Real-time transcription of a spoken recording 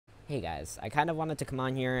Hey guys, I kind of wanted to come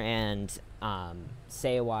on here and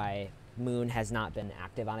say why Moon has not been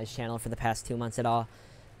active on his channel for the past 2 months at all.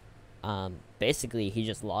 Basically, he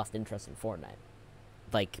just lost interest in Fortnite.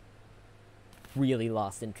 Like, really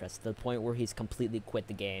lost interest to the point where he's completely quit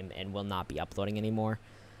the game and will not be uploading anymore.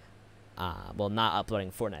 Well, not uploading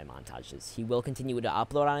Fortnite montages. He will continue to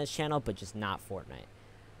upload on his channel, but just not Fortnite.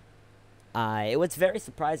 It was very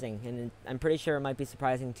surprising, and I'm pretty sure it might be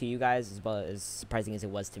surprising to you guys as well as surprising as it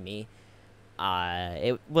was to me.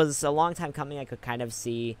 It was a long time coming. I could kind of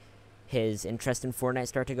see his interest in Fortnite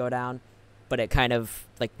start to go down, but it kind of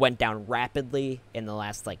like went down rapidly in the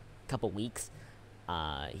last like couple weeks.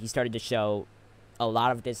 He started to show a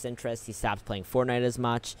lot of disinterest. He stopped playing Fortnite as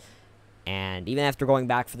much, and even after going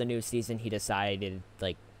back for the new season, he decided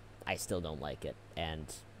like I still don't like it and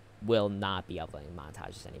will not be uploading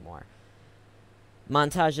montages anymore.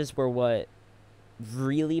 Montages were what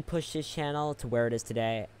really pushed his channel to where it is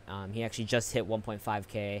today. He actually just hit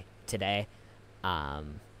 1.5K today.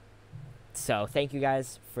 So thank you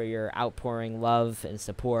guys for your outpouring love and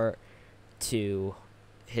support to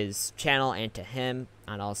his channel and to him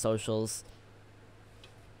on all socials.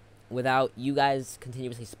 Without you guys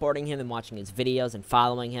continuously supporting him and watching his videos and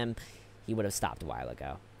following him, he would have stopped a while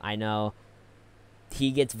ago. I know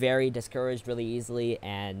he gets very discouraged really easily,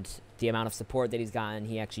 and the amount of support that he's gotten,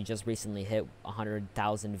 he actually just recently hit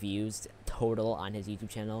 100,000 views total on his YouTube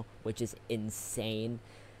channel, which is insane.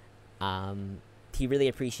 He really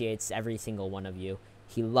appreciates every single one of you.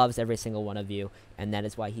 He loves every single one of you, and that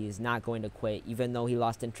is why he is not going to quit. Even though he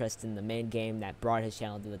lost interest in the main game that brought his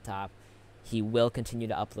channel to the top, he will continue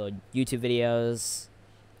to upload YouTube videos,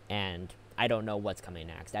 and I don't know what's coming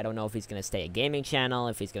next. I don't know if he's going to stay a gaming channel,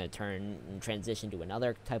 if he's going to turn and transition to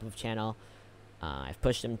another type of channel. I've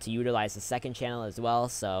pushed him to utilize the second channel as well,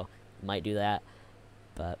 so might do that.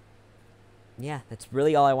 But yeah, that's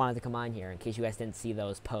really all I wanted to come on here. In case you guys didn't see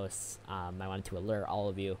those posts, I wanted to alert all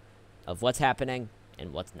of you of what's happening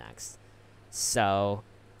and what's next. So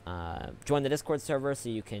join the Discord server so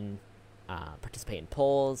you can participate in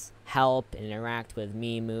polls, help, and interact with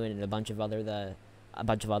me, Moon, and a bunch of other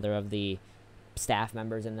of the staff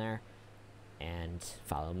members in there. And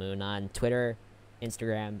follow Moon on Twitter,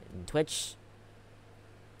 Instagram, and Twitch.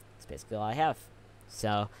 That's basically all I have.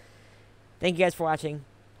 So thank you guys for watching.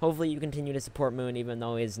 Hopefully you continue to support Moon even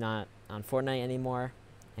though he's not on Fortnite anymore.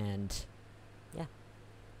 And yeah,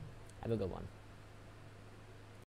 have a good one.